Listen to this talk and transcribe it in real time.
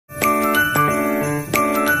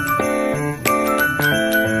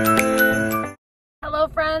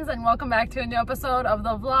and welcome back to a new episode of the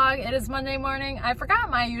vlog. It is Monday morning. I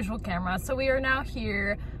forgot my usual camera, so we are now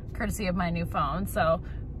here courtesy of my new phone. So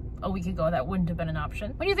a week ago that wouldn't have been an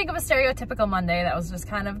option. When you think of a stereotypical Monday, that was just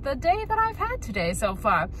kind of the day that I've had today so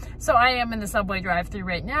far. So I am in the Subway drive-thru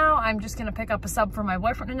right now. I'm just gonna pick up a sub for my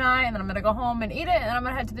boyfriend and I, and then I'm gonna go home and eat it, and then I'm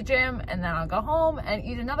gonna head to the gym, and then I'll go home and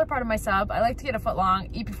eat another part of my sub. I like to get a foot long,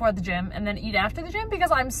 eat before the gym, and then eat after the gym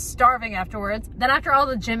because I'm starving afterwards. Then after all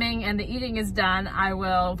the gymming and the eating is done, I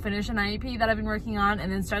will finish an IEP that I've been working on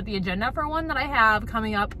and then start the agenda for one that I have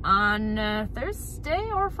coming up on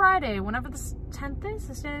Thursday or Friday, whenever the 10th is,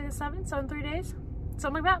 this day the 7th, so in 3 days,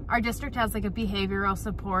 something like that. Our district has like a behavioral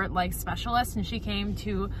support like specialist, and she came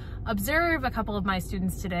to observe a couple of my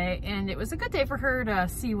students today, and it was a good day for her to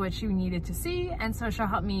see what she needed to see, and so she'll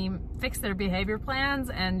help me fix their behavior plans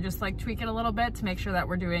and just like tweak it a little bit to make sure that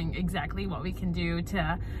we're doing exactly what we can do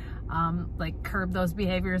to like curb those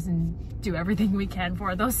behaviors and do everything we can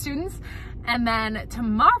for those students. And then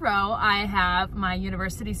tomorrow I have my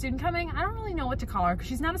university student coming. I don't really know what to call her because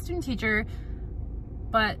she's not a student teacher,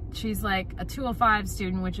 but she's like a 205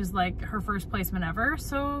 student, which is like her first placement ever.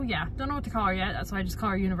 So yeah, don't know what to call her yet. That's why I just call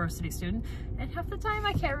her university student. And half the time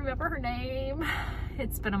I can't remember her name.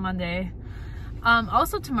 It's been a Monday.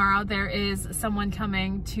 Also tomorrow there is someone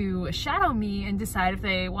coming to shadow me and decide if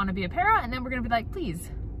they want to be a para, and then we're gonna be like, please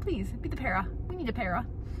be the para. We need a para.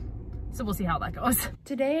 So we'll see how that goes.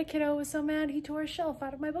 Today a kiddo was so mad he tore a shelf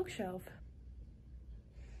out of my bookshelf.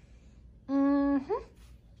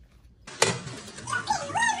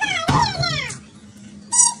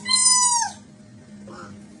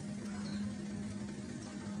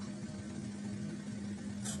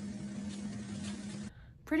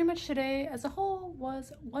 Pretty much today as a whole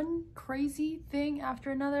was one crazy thing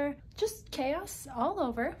after another. Just chaos all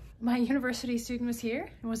over. My university student was here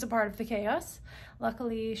and was a part of the chaos.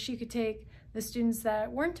 Luckily, she could take the students that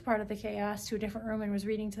weren't a part of the chaos to a different room and was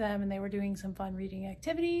reading to them, and they were doing some fun reading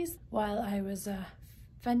activities while I was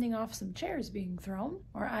fending off some chairs being thrown,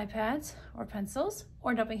 or iPads, or pencils,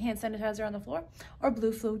 or dumping hand sanitizer on the floor, or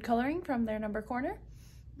blue food coloring from their number corner.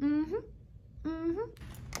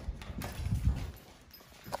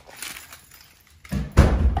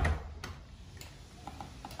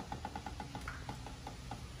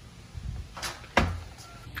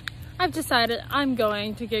 I've decided I'm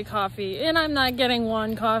going to get coffee, and I'm not getting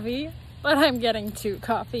one coffee, but I'm getting 2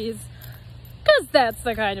 coffees, because that's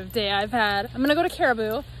the kind of day I've had. I'm gonna go to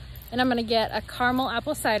Caribou, and I'm gonna get a caramel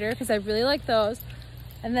apple cider, because I really like those,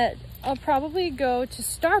 and then I'll probably go to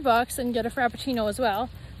Starbucks and get a Frappuccino as well,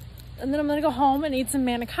 and then I'm gonna go home and eat some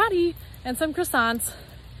manicotti and some croissants,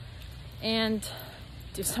 and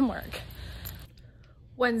do some work.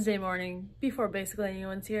 Wednesday morning, before basically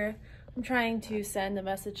anyone's here, I'm trying to send a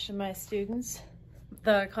message to my students.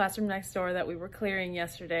 The classroom next door that we were clearing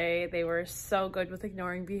yesterday, they were so good with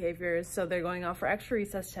ignoring behaviors, so they're going out for extra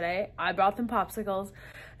recess today. I brought them popsicles,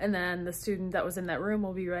 and then the student that was in that room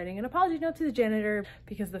will be writing an apology note to the janitor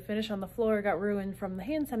because the finish on the floor got ruined from the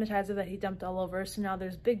hand sanitizer that he dumped all over, so now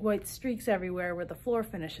there's big white streaks everywhere where the floor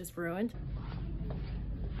finish is ruined.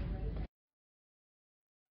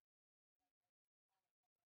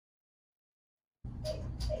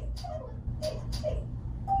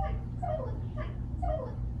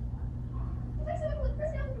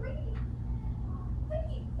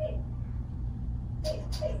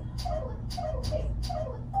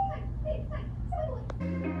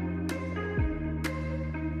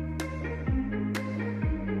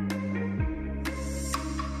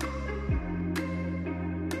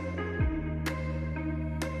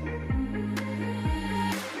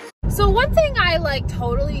 So one thing I like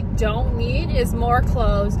totally don't need is more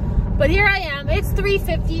clothes, but here I am, it's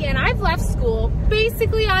 3:50 and I've left school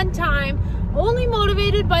basically on time, only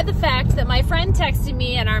motivated by the fact that my friend texted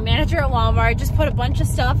me and our manager at Walmart just put a bunch of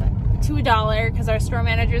stuff to $1 because our store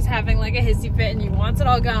manager is having like a hissy fit and he wants it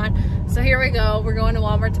all gone. So here we go, we're going to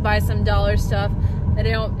Walmart to buy some dollar stuff that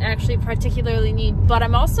I don't actually particularly need, but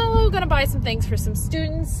I'm also gonna buy some things for some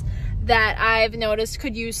students that I've noticed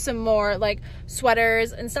could use some more like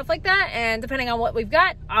sweaters and stuff like that, and depending on what we've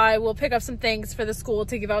got, I will pick up some things for the school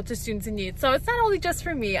to give out to students in need. So it's not only just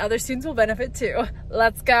for me, other students will benefit too.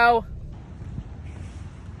 Let's go.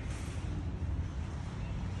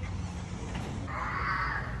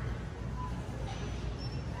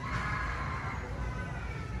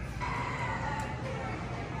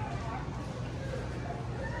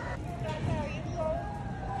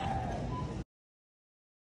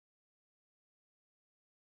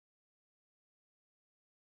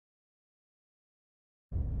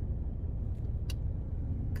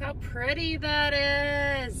 Look how pretty that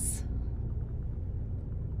is.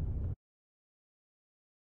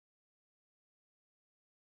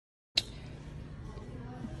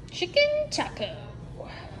 Chaco.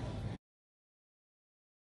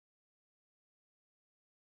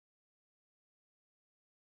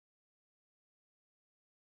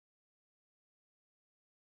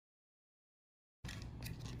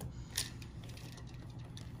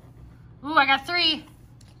 Ooh, I got 3.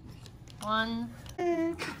 1.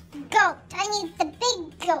 Goat. I need the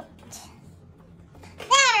big goat.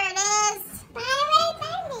 There it is. Bye,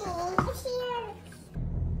 bye.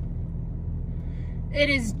 It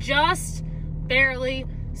is just barely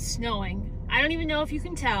snowing. I don't even know if you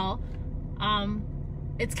can tell.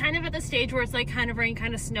 It's kind of at the stage where it's like kind of rain,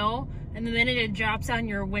 kind of snow, and the minute it drops on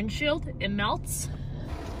your windshield, it melts.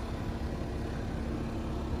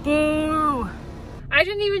 Boo! I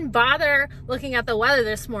didn't even bother looking at the weather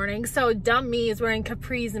this morning, so dumb me is wearing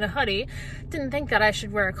capris and a hoodie. Didn't think that I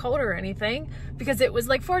should wear a coat or anything because it was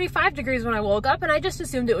like 45 degrees when I woke up and I just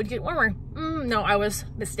assumed it would get warmer. No, I was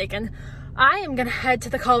mistaken. I am gonna head to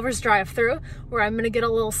the Culver's drive-thru where I'm gonna get a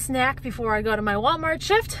little snack before I go to my Walmart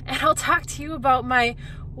shift, and I'll talk to you about my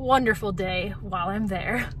wonderful day while I'm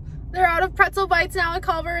there. They're out of pretzel bites now at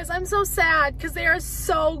Culver's. I'm so sad because they are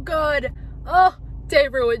so good. Oh. Day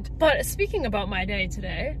ruined. But speaking about my day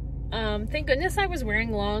today, thank goodness I was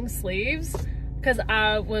wearing long sleeves because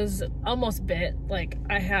I was almost bit. Like,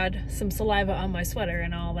 I had some saliva on my sweater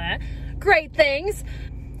and all that. Great things.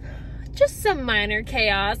 Just some minor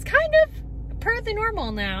chaos, kind of per the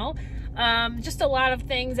normal now. Just a lot of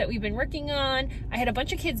things that we've been working on. I had a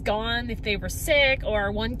bunch of kids gone if they were sick,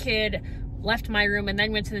 or one kid left my room and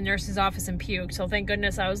then went to the nurse's office and puked. So thank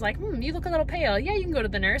goodness I was like, you look a little pale. Yeah, you can go to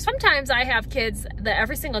the nurse. Sometimes I have kids that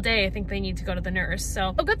every single day I think they need to go to the nurse.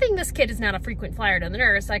 So a good thing this kid is not a frequent flyer to the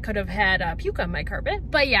nurse. I could have had puke on my carpet.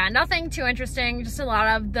 But yeah, nothing too interesting. Just a lot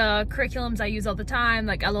of the curriculums I use all the time,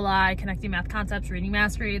 like LLI, Connecting Math Concepts, Reading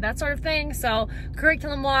Mastery, that sort of thing. So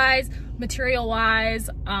curriculum-wise, material-wise,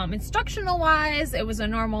 instructional-wise, it was a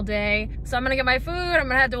normal day. So I'm gonna get my food, I'm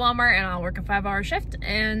gonna head to Walmart, and I'll work a 5-hour shift,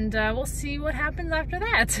 and we'll see what happens after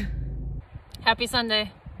that. Happy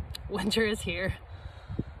Sunday. Winter is here.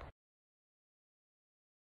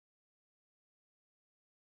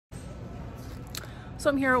 So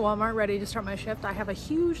I'm here at Walmart ready to start my shift. I have a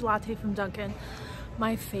huge latte from Dunkin'.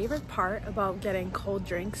 My favorite part about getting cold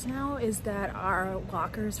drinks now is that our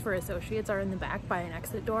lockers for associates are in the back by an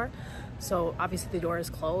exit door. So obviously the door is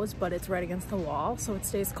closed, but it's right against the wall, so it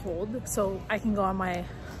stays cold. So I can go on my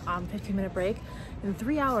 15-minute break in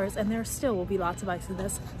 3 hours and there still will be lots of ice in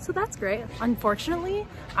this. So that's great. Unfortunately,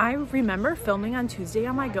 I remember filming on Tuesday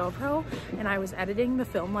on my GoPro, and I was editing the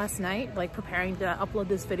film last night, like preparing to upload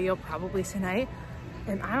this video probably tonight.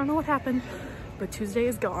 And I don't know what happened, but Tuesday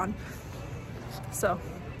is gone. So,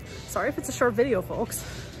 sorry if it's a short video, folks.